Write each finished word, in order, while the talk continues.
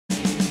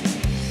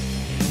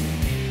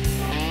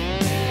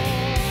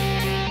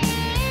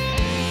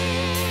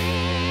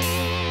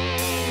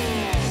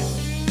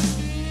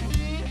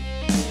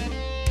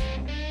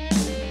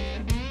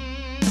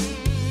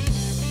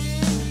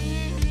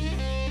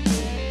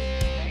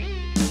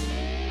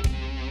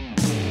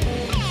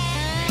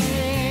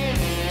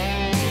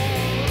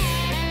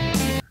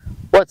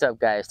What's up,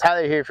 guys?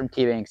 Tyler here from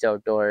T-Banks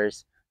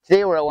Outdoors.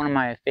 Today we're at one of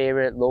my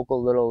favorite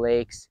local little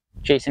lakes,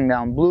 chasing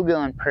down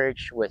bluegill and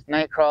perch with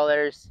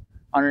nightcrawlers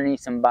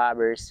underneath some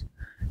bobbers.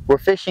 We're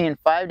fishing in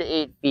 5 to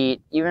 8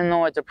 feet, even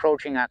though it's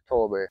approaching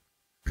October.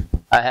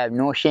 I have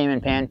no shame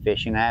in pan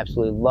fishing. I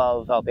absolutely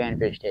love how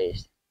panfish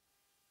taste.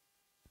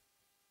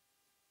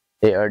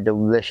 They are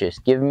delicious.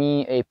 Give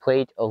me a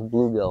plate of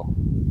bluegill.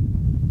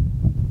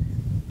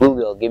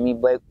 Bluegill. Give me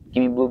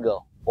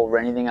bluegill over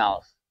anything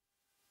else.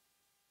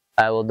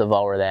 I will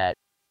devour that.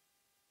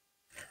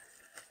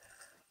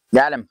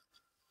 Got him.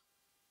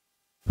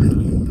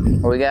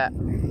 What we got?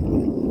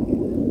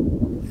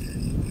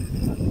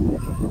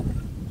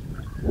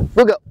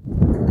 Bluegill.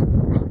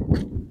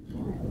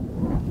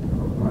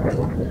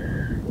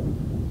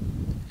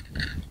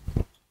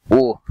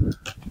 Ooh.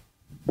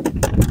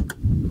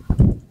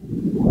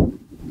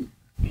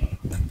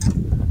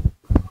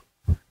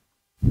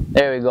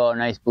 There we go,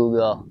 nice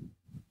bluegill.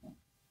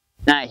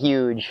 Not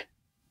huge,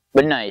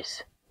 but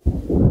nice.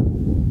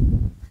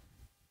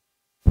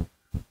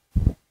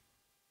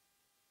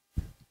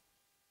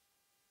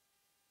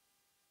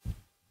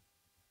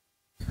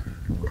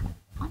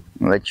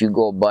 I'll let you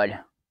go, bud.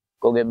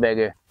 Go get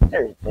bigger.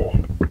 There's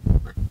big.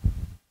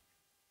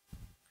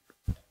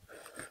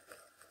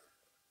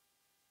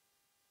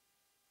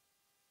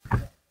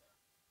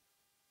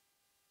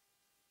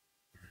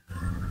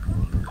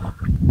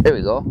 There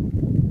we go.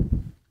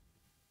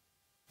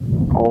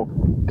 Oh,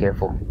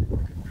 careful.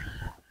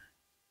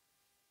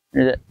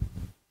 There's it.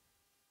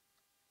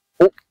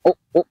 Oh.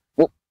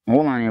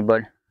 Hold on here,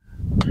 bud.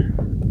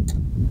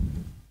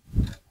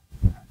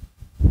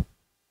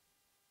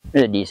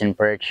 There's a decent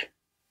perch.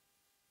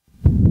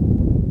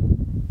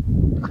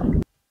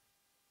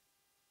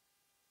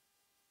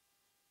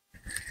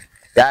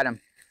 Got him.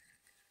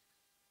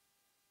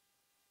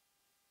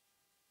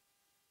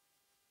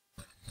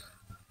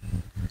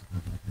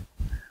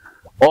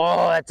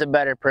 Oh, that's a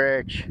better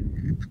perch.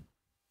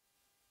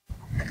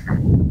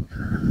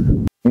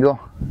 You go.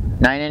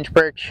 9-inch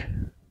perch.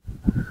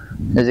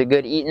 Is a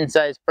good eating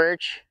size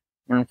perch.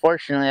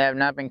 Unfortunately, I have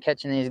not been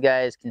catching these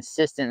guys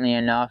consistently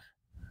enough.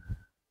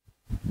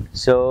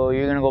 So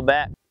you're gonna go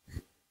back.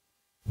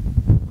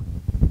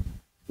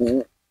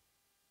 Ooh.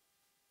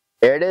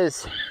 There it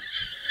is.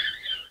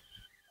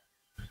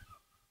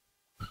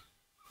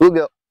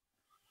 Bluegill.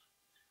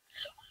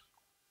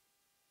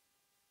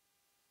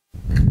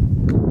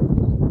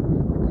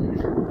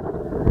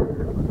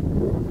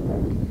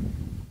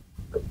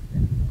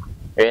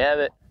 There you have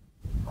it.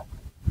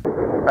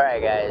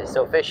 Alright guys,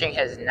 so fishing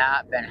has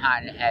not been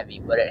hot and heavy,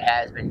 but it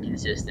has been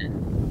consistent.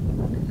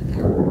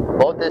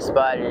 Both this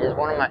spot, it is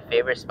one of my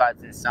favorite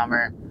spots in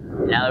summer.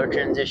 Now that we're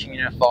transitioning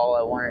into fall,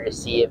 I wanted to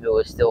see if it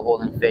was still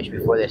holding fish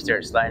before they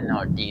start sliding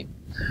out deep.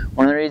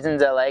 One of the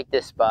reasons I like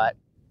this spot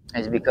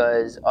is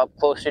because up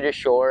closer to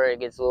shore, it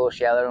gets a little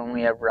shallower when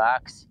we have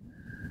rocks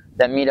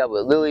that meet up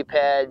with lily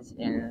pads,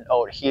 and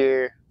out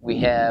here we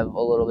have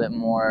a little bit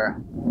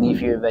more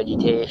leafier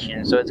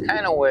vegetation. So it's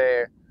kind of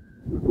where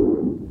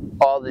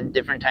all the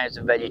different types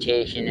of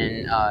vegetation,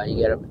 and you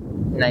get a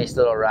nice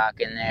little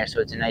rock in there, so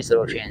it's a nice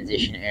little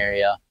transition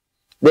area.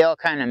 They all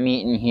kind of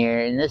meet in here,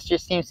 and this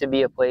just seems to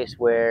be a place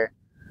where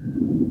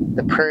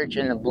the perch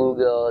and the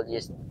bluegill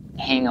just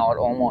hang out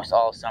almost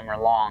all summer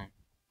long.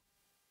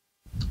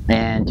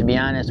 And to be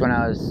honest, when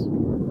I was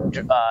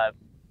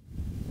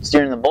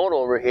steering the boat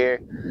over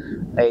here,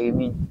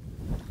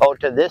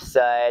 out to this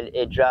side,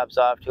 it drops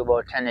off to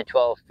about 10 to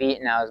 12 feet,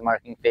 and I was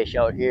marking fish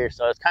out here,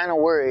 so I was kind of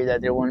worried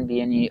that there wouldn't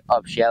be any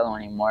up shallow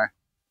anymore.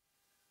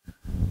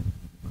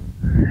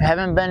 I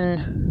haven't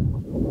been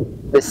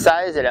the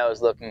size that I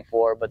was looking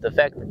for, but the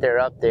fact that they're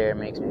up there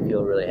makes me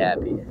feel really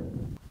happy.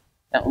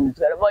 That one's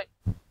got a bite.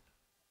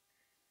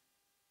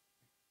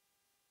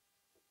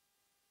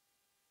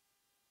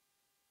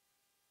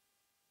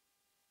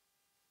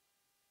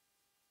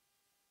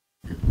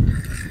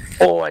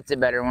 Oh, that's a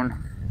better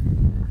one.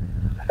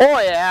 Oh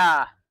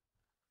yeah.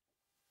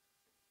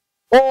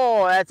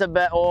 Oh, that's a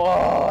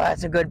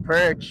good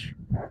perch.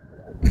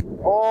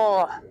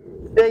 Oh,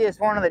 biggest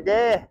one of the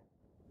day.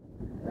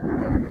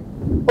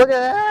 Look at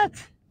that.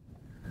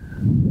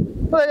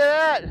 Look at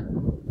that.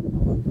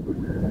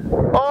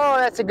 Oh,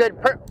 that's a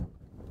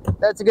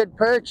good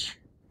perch.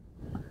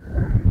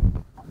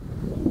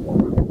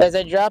 As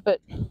I drop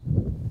it.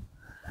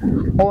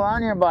 Hold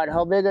on here, bud.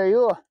 How big are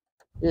you?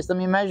 Just let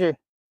me measure.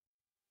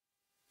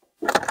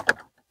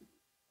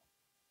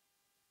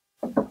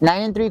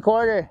 9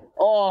 3/4.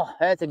 Oh,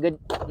 that's a good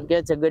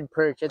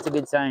perch. That's a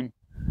good sign.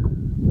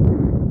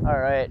 All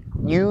right,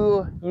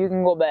 you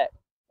can go back.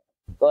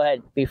 Go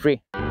ahead, be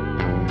free.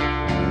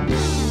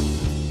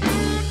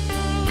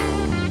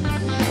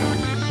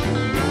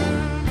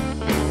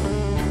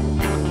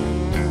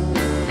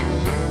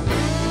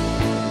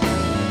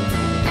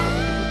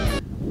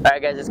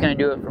 Alright guys, that's going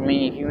to do it for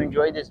me. If you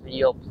enjoyed this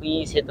video,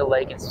 please hit the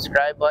like and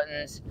subscribe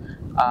buttons.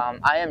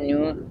 I am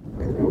new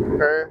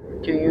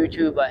to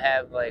YouTube. I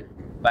have like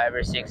 5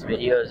 or 6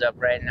 videos up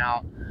right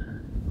now,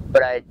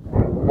 but I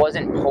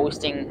wasn't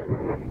posting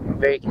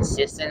very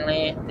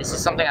consistently. This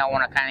is something I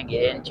want to kind of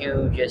get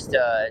into, just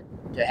to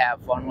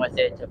have fun with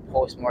it, to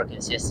post more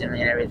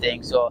consistently and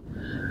everything. So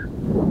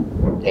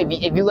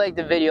if you like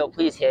the video,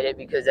 please hit it,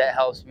 because that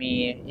helps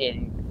me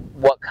in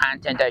what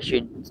content I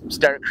should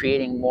start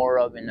creating more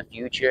of in the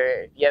future.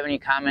 If you have any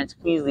comments,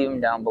 please leave them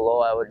down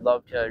below. I would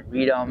love to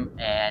read them,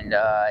 and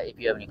if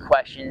you have any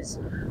questions,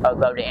 I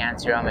would love to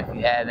answer them if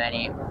you have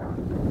any.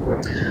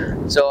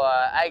 So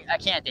I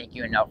can't thank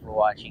you enough for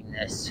watching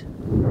this,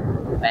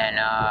 and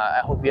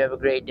I hope you have a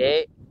great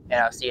day, and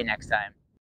I'll see you next time.